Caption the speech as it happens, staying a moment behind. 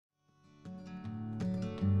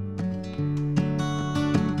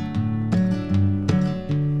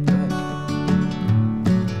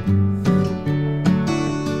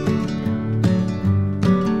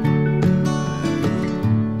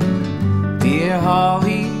Dear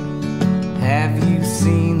Holly, have you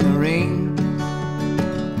seen the rain?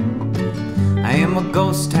 I am a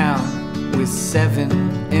ghost town with 7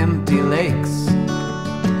 empty lakes,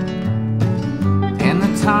 and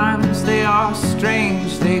the times they are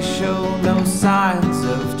strange, they show no signs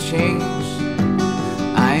of change.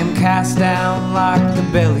 I am cast down like the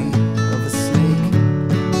belly of a snake.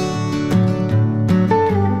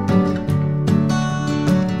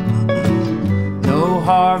 No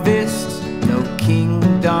harvest, no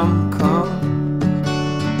kingdom come.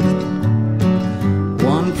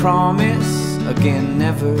 One promise, again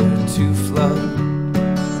never to flood.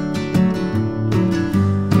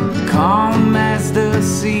 Calm as the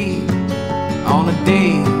sea on a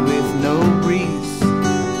day with no breeze.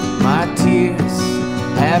 My tears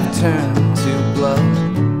have turned to blood.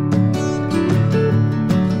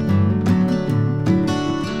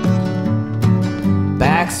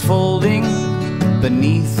 Backs folding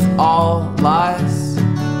beneath all lies.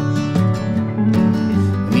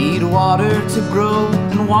 Need water to grow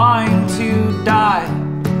and wine to die.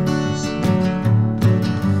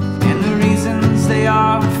 And the reasons they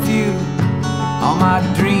are few. All my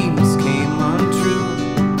dreams came untrue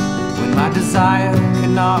when my desire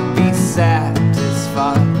could not be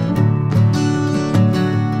satisfied.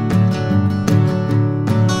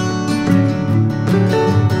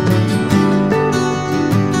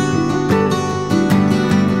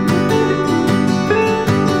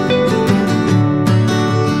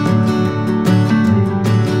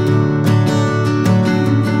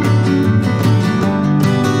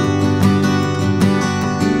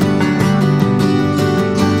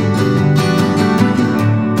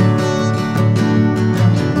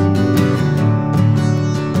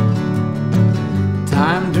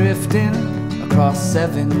 Drifting across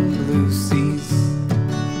 7 blue seas.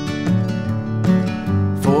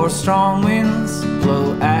 4 strong winds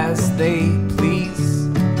blow as they please,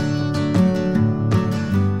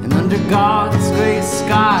 and under God's gray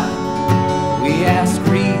sky we ask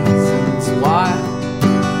reasons why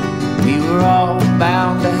we were all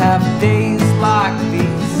bound to have days like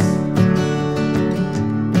these.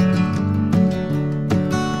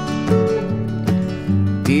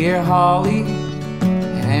 Dear Holly,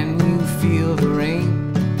 can you feel the rain,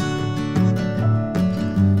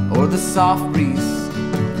 or the soft breeze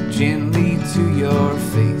gently to your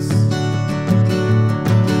face?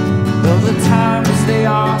 Though the times they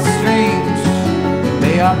are strange,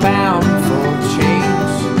 they are bound